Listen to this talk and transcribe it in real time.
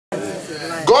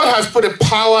God has put a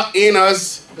power in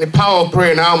us, the power of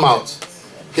prayer in our mouths.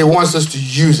 He wants us to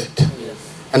use it.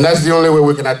 And that's the only way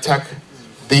we can attack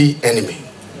the enemy.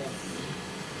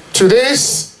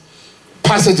 Today's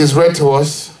passage is read to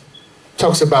us,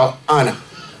 talks about Anna.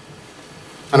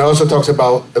 And also talks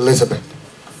about Elizabeth.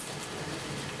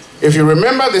 If you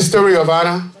remember the story of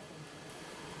Anna,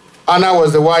 Anna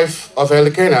was the wife of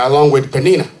Elkanah along with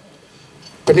Peninnah.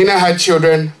 Peninnah had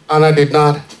children, Anna did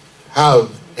not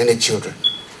have any children.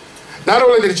 Not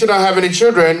only did she not have any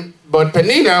children, but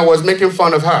Peninnah was making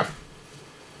fun of her.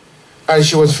 And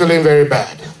she was feeling very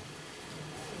bad.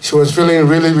 She was feeling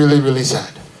really, really, really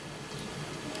sad.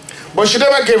 But she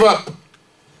never gave up.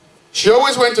 She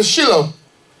always went to Shiloh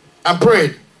and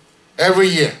prayed every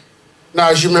year. Now,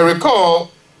 as you may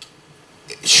recall,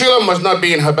 Shiloh must not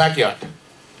be in her backyard,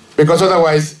 because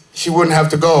otherwise she wouldn't have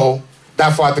to go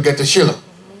that far to get to Shiloh.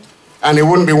 And it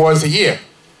wouldn't be once a year.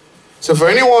 So for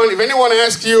anyone, if anyone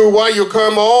asks you why you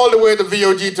come all the way to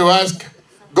VOG to ask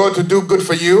God to do good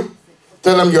for you,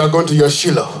 tell them you are going to your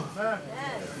Shiloh.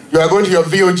 You are going to your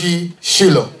VOG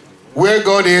Shiloh, where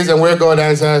God is and where God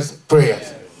answers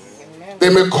prayers. They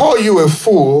may call you a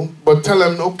fool, but tell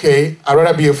them, okay, I'd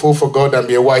rather be a fool for God than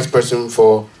be a wise person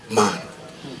for man.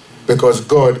 Because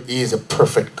God is a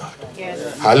perfect God.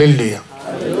 Yes. Hallelujah.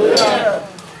 Hallelujah.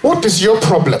 What is your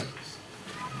problem?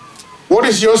 What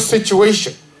is your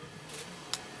situation?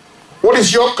 What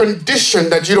is your condition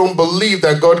that you don't believe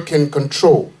that God can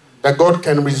control, that God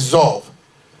can resolve,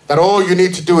 that all you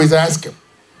need to do is ask Him?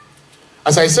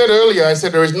 As I said earlier, I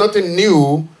said there is nothing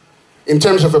new in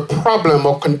terms of a problem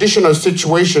or condition or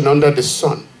situation under the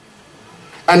sun.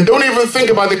 And don't even think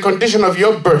about the condition of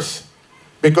your birth,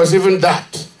 because even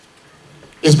that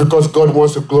is because God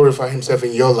wants to glorify Himself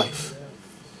in your life.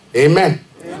 Amen.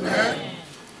 Amen.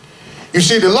 You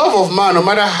see, the love of man, no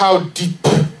matter how deep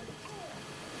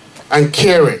and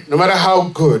caring, no matter how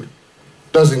good,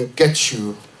 doesn't get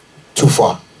you too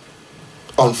far,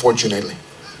 unfortunately.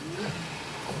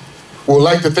 We would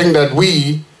like to think that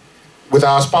we, with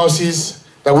our spouses,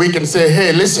 that we can say,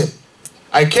 hey, listen,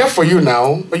 I care for you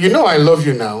now, but you know I love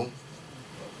you now.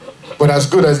 But as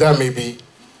good as that may be,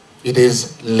 it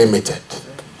is limited.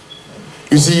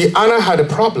 You see, Anna had a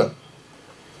problem.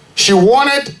 She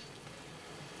wanted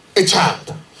a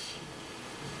child.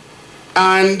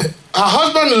 And her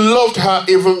husband loved her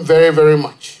even very, very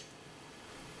much.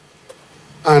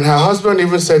 And her husband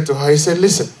even said to her, he said,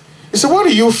 listen, he said, why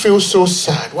do you feel so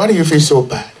sad? Why do you feel so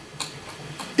bad?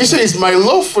 He said, is my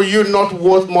love for you not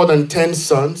worth more than 10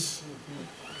 sons?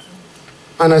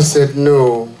 And I said,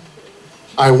 no,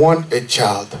 I want a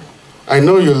child. I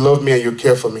know you love me and you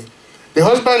care for me. The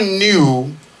husband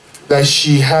knew that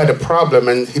she had a problem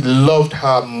and he loved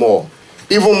her more.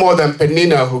 Even more than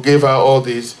Peninnah, who gave her all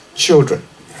these children.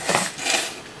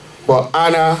 But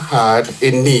Anna had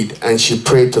a need and she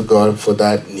prayed to God for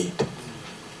that need.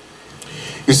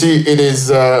 You see, it is,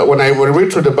 when I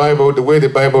read through the Bible, the way the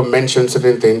Bible mentions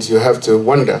certain things, you have to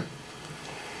wonder.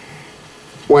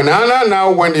 When Anna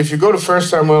now went, if you go to 1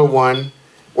 Samuel 1,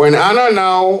 when Anna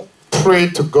now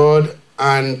prayed to God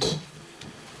and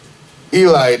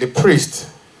Eli, the priest,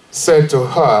 said to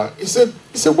her, he said,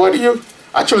 what do you,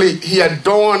 actually, he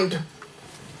adorned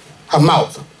her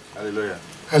mouth. Hallelujah.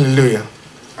 Hallelujah.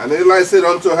 And Eli said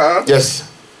unto her, yes.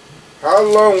 How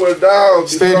long wilt thou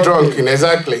stay drunken?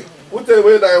 Exactly. Put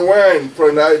away thy wine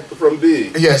from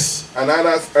thee. Yes. And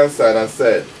Anna answered and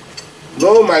said,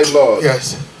 No, my Lord.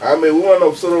 Yes. I am a woman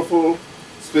of sorrowful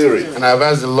spirit. And I have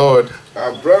asked the Lord.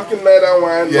 I have drunken neither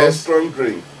wine nor yes. strong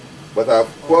drink, but I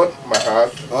have poured my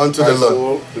heart unto the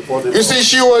Lord. Before the you Lord. See,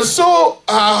 she was so,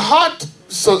 her heart,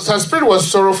 so her spirit was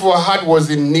sorrowful, her heart was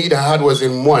in need, her heart was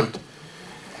in want.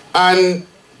 And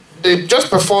just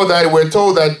before that, we're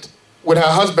told that with her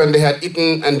husband, they had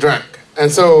eaten and drank.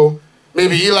 And so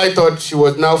maybe Eli thought she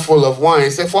was now full of wine. He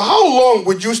said, for how long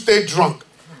would you stay drunk?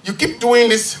 You keep doing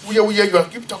this, you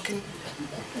keep talking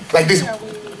like this.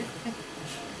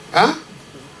 Huh?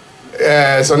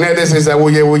 So now this is a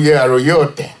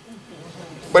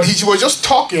but she was just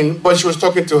talking, but she was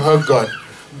talking to her God.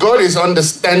 God is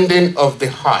understanding of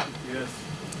the heart. Yes.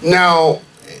 Now,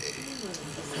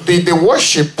 the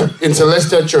worship in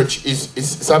Celestial Church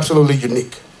is absolutely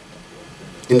unique.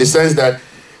 In the sense that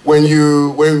when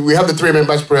we have the 3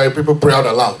 members prayer, people pray out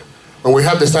aloud. When we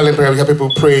have the silent prayer, we have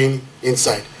people praying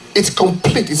inside. It's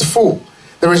complete, it's full.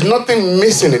 There is nothing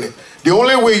missing in it. The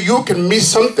only way you can miss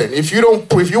something, if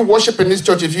you worship in this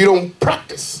church, if you don't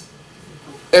practice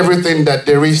everything that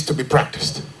there is to be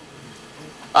practiced.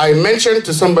 I mentioned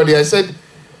to somebody, I said,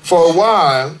 for a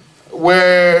while,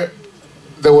 where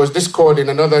there was discord in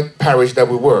another parish that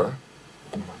we were,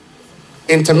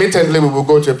 intermittently we will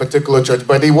go to a particular church,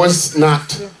 but there was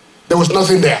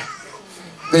nothing there.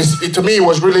 To me, it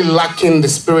was really lacking the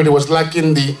spirit. It was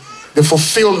lacking the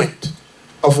fulfillment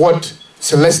of what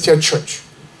Celestial Church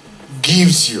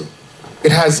gives you.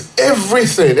 It has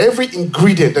everything, every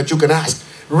ingredient that you can ask.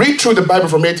 Read through the Bible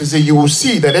from A to Z. You will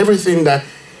see that everything that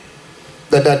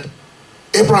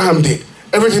Abraham did,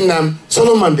 everything that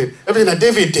Solomon did, everything that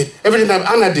David did, everything that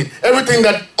Anna did, everything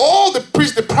that all the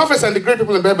priests, the prophets, and the great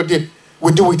people in the Bible did,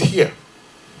 we do it here.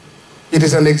 It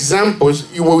is an example.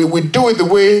 We do it the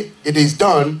way it is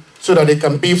done so that it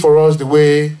can be for us the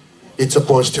way it's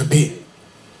supposed to be.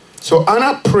 So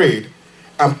Anna prayed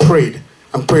and prayed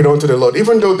and prayed unto the Lord.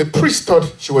 Even though the priest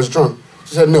thought she was drunk,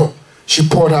 she said no. She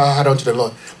poured her heart unto the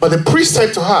Lord. But the priest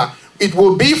said to her, it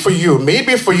will be for you,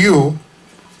 maybe for you,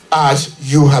 as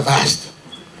you have asked.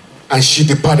 And she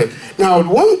departed. Now,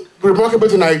 one remarkable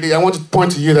thing I want to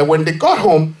point to you, that when they got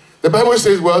home, the Bible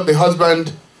says, well, the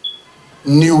husband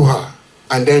knew her,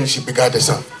 and then she begat a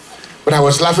son. But I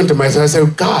was laughing to myself. I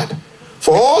said, God,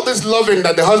 for all this loving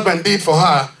that the husband did for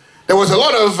her, there was a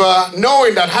lot of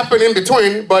knowing that happened in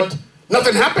between, but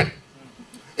nothing happened.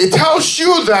 It tells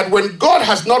you that when God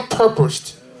has not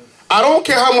purposed, I don't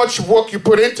care how much work you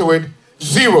put into it,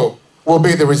 0 will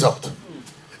be the result.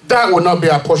 That will not be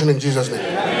our portion in Jesus'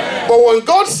 name. But when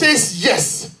God says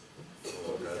yes,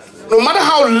 no matter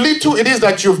how little it is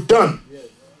that you've done,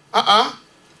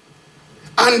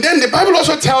 and then the Bible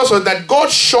also tells us that God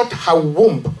shut her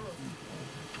womb.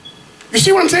 You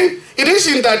see what I'm saying? It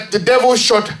isn't that the devil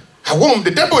shut her womb.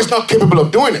 The devil is not capable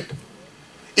of doing it.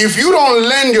 If you don't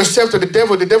lend yourself to the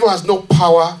devil has no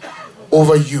power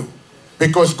over you.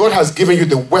 Because God has given you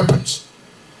the weapons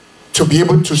to be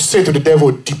able to say to the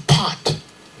devil, depart.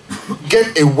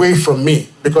 Get away from me,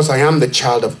 because I am the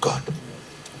child of God.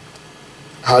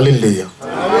 Hallelujah.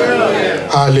 Hallelujah.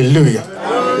 Hallelujah.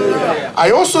 Hallelujah.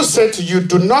 I also said to you,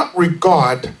 do not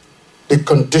regard the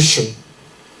condition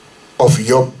of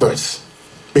your birth,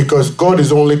 because God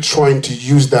is only trying to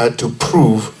use that to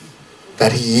prove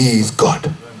that he is God.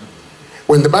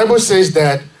 When the Bible says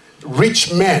that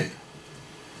rich men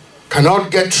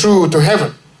cannot get through to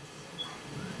heaven,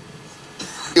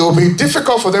 it will be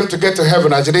difficult for them to get to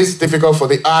heaven as it is difficult for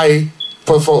the eye,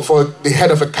 for the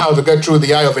head of a cow to get through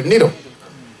the eye of a needle,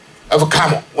 of a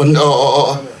camel,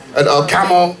 or a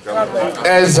camel.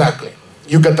 Exactly.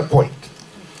 You get the point.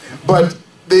 But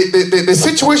the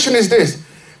situation is this,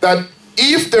 that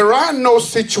if there are no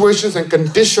situations and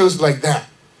conditions like that,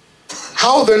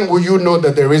 how then will you know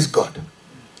that there is God?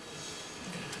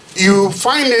 You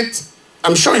find it,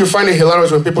 I'm sure you find it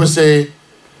hilarious when people say,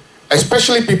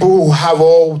 especially people who have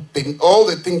all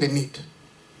the things they need.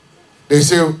 They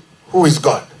say, who is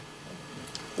God?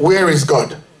 Where is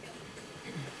God?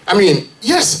 I mean,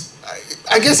 yes,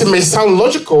 I guess it may sound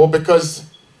logical because,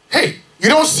 hey, you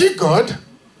don't see God.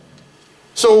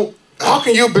 So how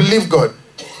can you believe God?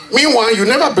 Meanwhile, you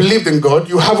never believed in God.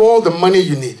 You have all the money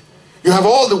you need. You have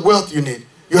all the wealth you need.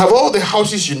 You have all the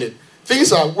houses you need.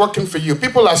 Things are working for you.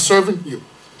 People are serving you.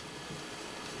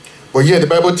 But yeah, the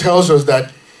Bible tells us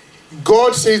that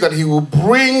God says that he will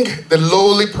bring the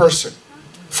lowly person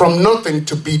from nothing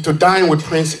to dine with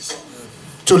princes,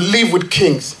 to live with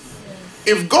kings.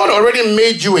 If God already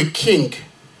made you a king,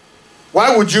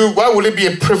 why would it be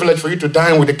a privilege for you to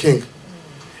dine with a king?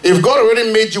 If God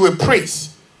already made you a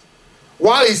prince,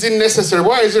 why is it necessary?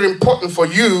 Why is it important for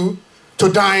you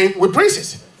to dine with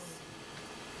princes?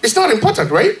 It's not important,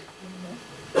 right?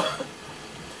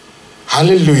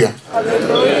 Hallelujah.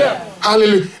 Hallelujah.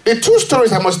 Hallelujah. The two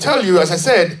stories I must tell you, as I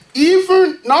said,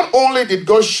 even not only did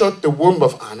God shut the womb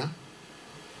of Anna,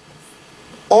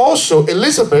 also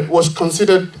Elizabeth was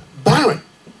considered barren.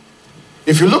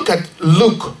 If you look at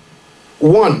Luke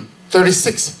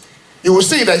 1:36, you will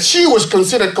see that she was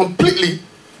considered completely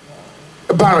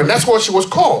barren. That's what she was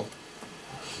called.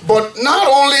 But not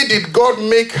only did God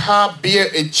make her bear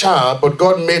a child, but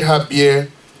God made her bear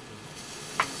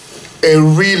a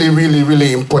really, really,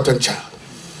 really important child.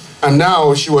 And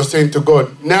now she was saying to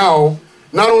God, now,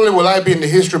 not only will I be in the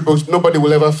history books, nobody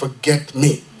will ever forget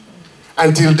me.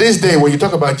 Until this day, when you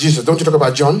talk about Jesus, don't you talk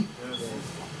about John?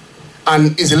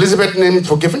 And is Elizabeth's name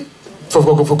forgotten?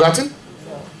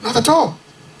 Not at all.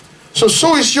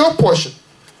 So is your portion.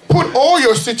 Put all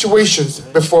your situations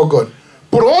before God.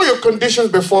 Put all your conditions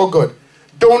before God.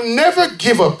 Don't never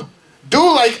give up.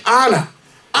 Do like Anna.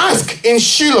 Ask in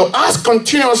Shiloh. Ask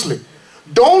continuously.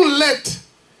 Don't let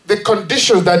the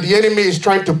conditions that the enemy is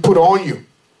trying to put on you.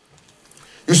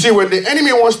 You see, when the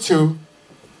enemy wants to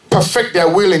perfect their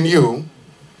will in you,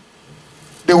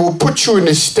 they will put you in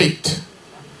a state.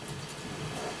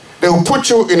 They will put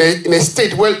you in a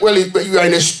state where you are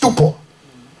in a stupor.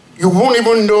 you won't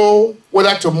even know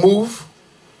whether to move,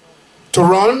 to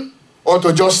run, or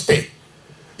to just stay.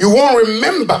 You won't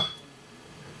remember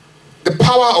the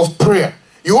power of prayer.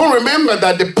 You won't remember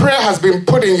that the prayer has been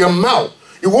put in your mouth.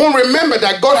 You won't remember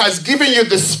that God has given you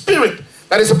the Spirit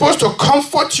that is supposed to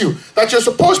comfort you, that you're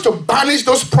supposed to banish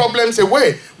those problems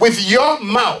away with your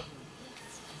mouth,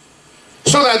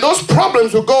 so that those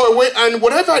problems will go away, and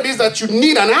whatever it is that you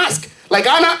need and ask. Like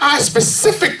Anna asked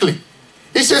specifically.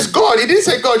 He says, God, he didn't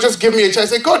say, God, just give me a child.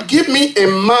 He said, God, give me a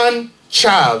man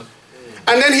child.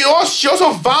 And then she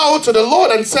also vowed to the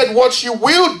Lord and said what she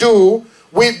will do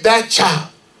with that child.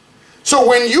 So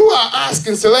when you are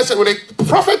asking, Celeste, when the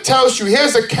prophet tells you,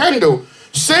 here's a candle,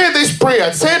 say this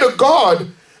prayer, say to God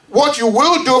what you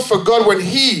will do for God when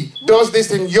he does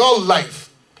this in your life.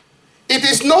 It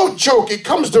is no joke. It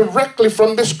comes directly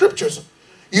from the scriptures.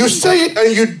 You say it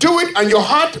and you do it and your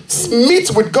heart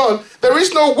meets with God. There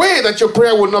is no way that your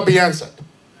prayer will not be answered.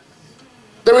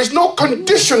 There is no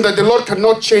condition that the Lord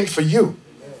cannot change for you.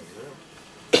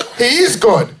 He is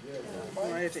God.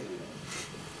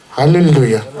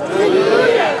 Hallelujah.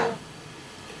 Hallelujah.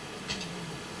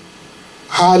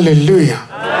 Hallelujah.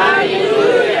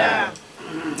 Hallelujah.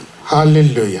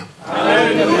 Hallelujah.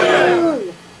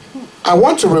 Hallelujah. I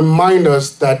want to remind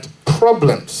us that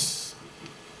problems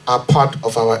are part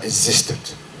of our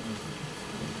existence.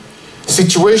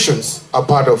 Situations are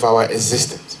part of our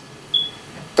existence.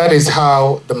 That is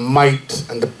how the might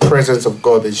and the presence of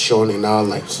God is shown in our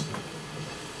lives.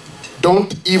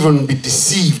 Don't even be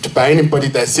deceived by anybody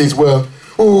that says, well,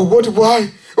 oh,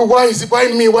 why is it, why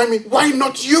me, why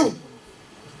not you?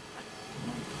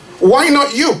 Why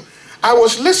not you? I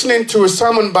was listening to a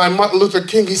sermon by Martin Luther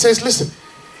King. He says, listen,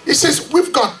 he says,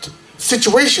 we've got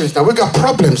situations now, we've got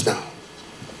problems now.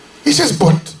 He says,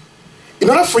 but in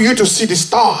order for you to see the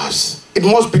stars, it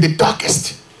must be the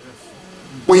darkest.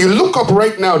 When you look up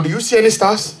right now, do you see any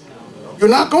stars? You're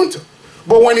not going to.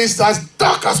 But when it's as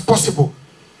dark as possible,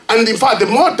 and in fact, the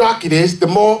more dark it is, the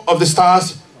more of the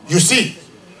stars you see.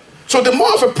 So the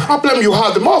more of a problem you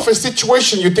have, the more of a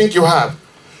situation you think you have,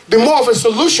 the more of a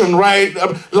solution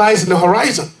lies in the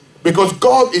horizon. Because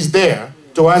God is there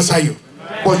to answer you.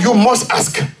 But you must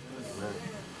ask.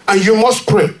 And you must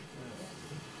pray.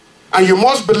 And you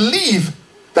must believe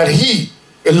that he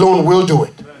alone will do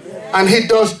it. And he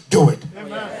does do it.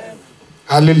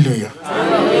 Hallelujah.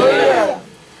 Hallelujah.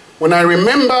 When I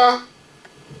remember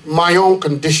my own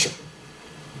condition,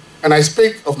 and I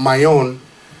speak of my own,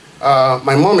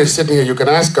 my mom is sitting here. You can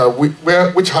ask her,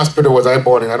 which hospital was I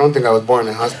born in? I don't think I was born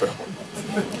in a hospital.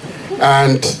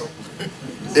 And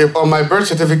if on my birth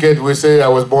certificate we say I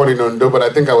was born in Ondo, but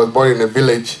I think I was born in a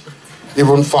village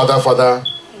even further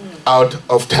out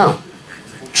of town.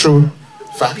 True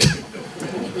fact.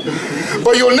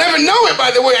 But you'll never know it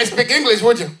by the way I speak English,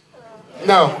 would you?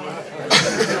 No.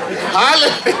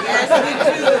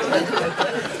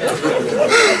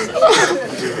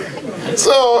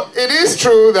 So it is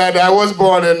true that I was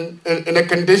born in a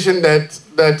condition that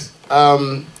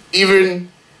even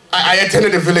I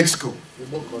attended a village school.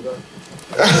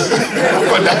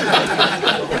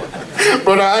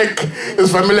 Brother Ike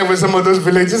is familiar with some of those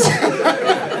villages.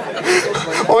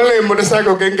 Only a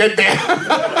motorcycle can get there.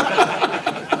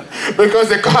 Because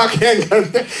the car can't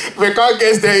get there. If the car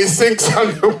gets there, it sinks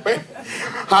on the way.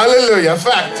 Hallelujah,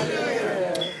 fact.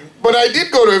 But I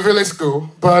did go to a village school,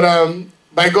 but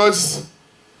by God's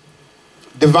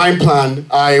divine plan,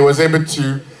 I was able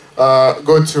to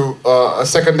go to a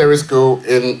secondary school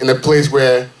in a place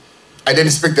where I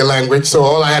didn't speak the language, so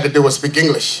all I had to do was speak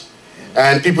English.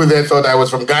 And people there thought I was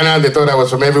from Ghana, they thought I was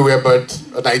from everywhere but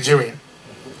Nigeria.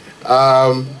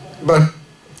 But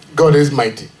God is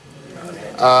mighty.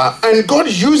 And God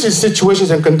uses situations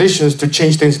and conditions to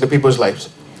change things in the people's lives.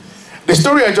 The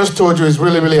story I just told you is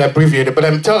really, really abbreviated, but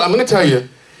I'm going to tell you,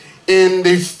 in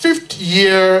the 5th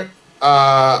year,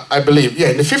 I believe,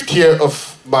 in the 5th year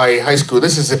of my high school,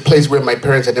 this is a place where my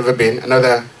parents had never been,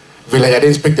 another village. I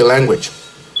didn't speak the language.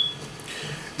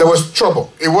 There was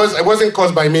trouble. It wasn't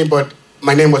caused by me, but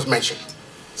my name was mentioned.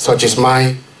 Such is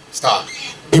my star.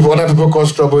 Other people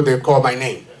cause trouble, they call my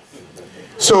name.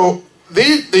 So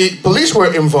the police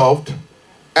were involved,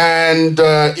 and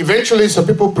eventually some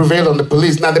people prevailed on the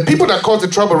police. Now the people that caused the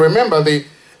trouble, remember, the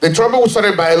trouble was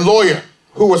started by a lawyer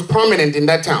who was prominent in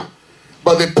that town.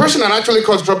 But the person that actually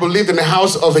caused trouble lived in the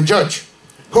house of a judge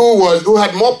who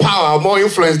had more power, more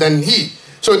influence than he.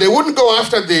 So they wouldn't go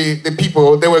after the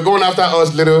people, they were going after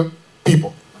us little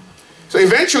people. So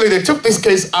eventually they took this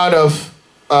case out of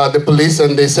the police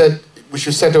and they said we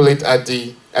should settle it at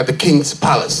the king's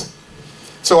palace.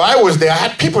 So I was there. I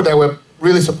had people that were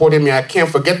really supporting me. I can't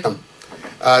forget them.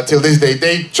 till this day.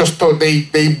 They just thought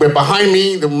they were behind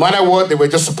me. No matter what, they were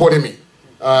just supporting me.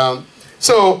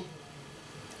 So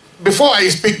before I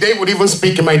speak, they would even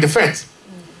speak in my defense.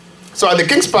 So at the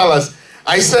King's Palace,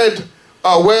 I said,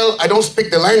 well, I don't speak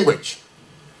the language.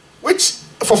 Which,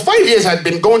 for 5 years, I'd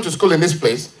been going to school in this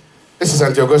place. This is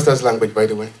Auntie Augusta's language, by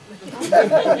the way.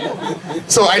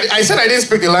 So I said I didn't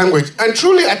speak the language. And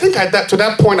truly, I think to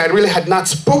that point, I really had not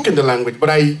spoken the language, but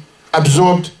I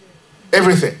absorbed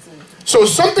everything. So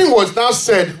something was now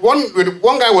said. One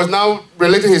guy was now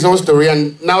relating his own story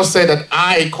and now said that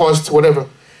I caused whatever.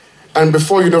 And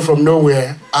before you know, from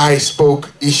nowhere, I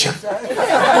spoke Isha.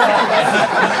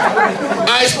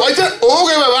 I said,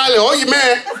 oh, you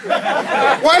man.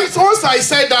 Once I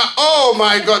said that, oh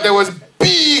my God, there was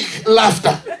big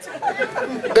laughter.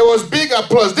 There was big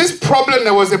applause. This problem,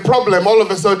 there was a problem. All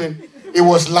of a sudden, it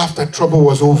was laughter. Trouble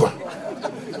was over.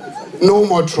 No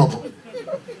more trouble.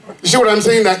 You see what I'm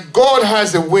saying? That God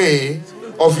has a way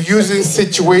of using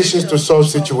situations to solve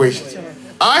situations.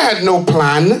 I had no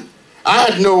plan.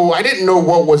 I didn't know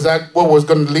what was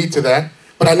going to lead to that.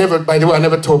 But by the way, I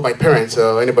never told my parents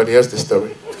or anybody else the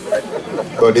story.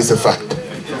 But it's a fact.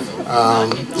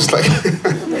 It's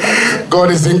like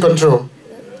God is in control.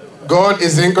 God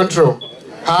is in control.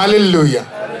 Hallelujah.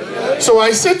 So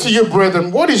I said to you,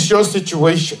 brethren, what is your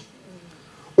situation?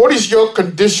 What is your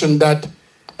condition that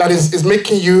is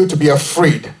making you to be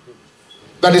afraid?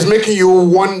 That is making you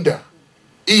wonder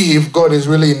if God is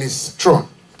really in his throne?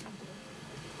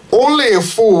 Only a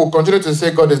fool will continue to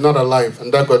say God is not alive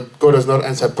and that God does not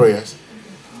answer prayers.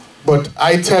 But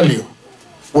I tell you,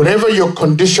 whatever your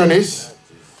condition is,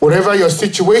 whatever your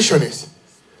situation is,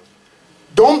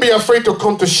 don't be afraid to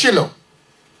come to Shiloh,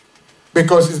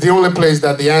 because it's the only place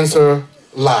that the answer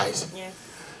lies. Yes.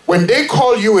 When they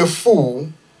call you a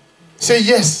fool, say,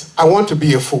 yes, I want to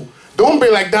be a fool. Don't be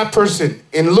like that person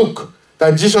in Luke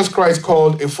that Jesus Christ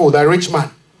called a fool, that rich man.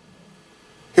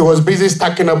 He was busy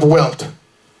stacking up wealth,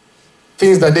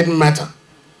 things that didn't matter,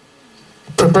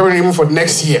 preparing him for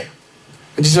next year.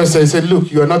 And Jesus said,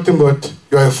 look, you are nothing but,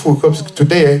 you are a fool. Because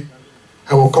today,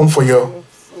 I will come for your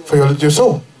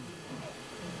soul.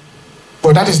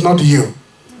 But that is not you.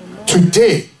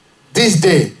 Today, this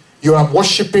day, you are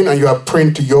worshiping and you are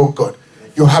praying to your God.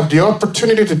 You have the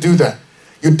opportunity to do that.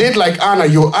 You did like Anna,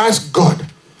 you asked God,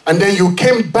 and then you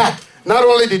came back. Not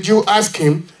only did you ask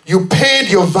him, you paid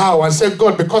your vow and said,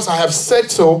 God, because I have said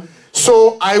so,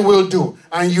 so I will do.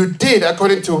 And you did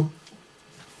according to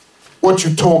what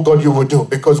you told God you would do,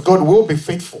 because God will be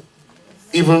faithful,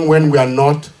 even when we are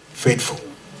not faithful.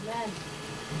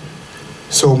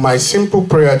 So my simple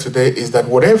prayer today is that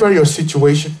whatever your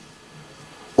situation,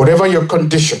 whatever your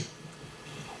condition,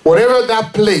 whatever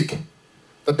that plague,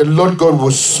 that the Lord God will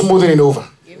smoothen it over.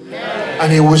 Amen.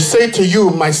 And he will say to you,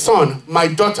 my son, my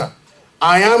daughter,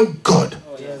 I am God.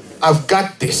 I've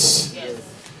got this.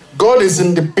 God is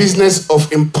in the business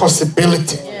of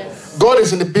impossibility. God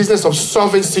is in the business of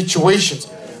solving situations.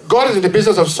 God is in the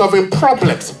business of solving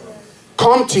problems.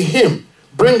 Come to him.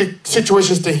 Bring the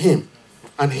situations to him.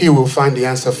 And he will find the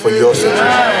answer for your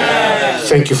situation.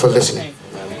 Thank you for listening.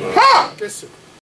 Ha!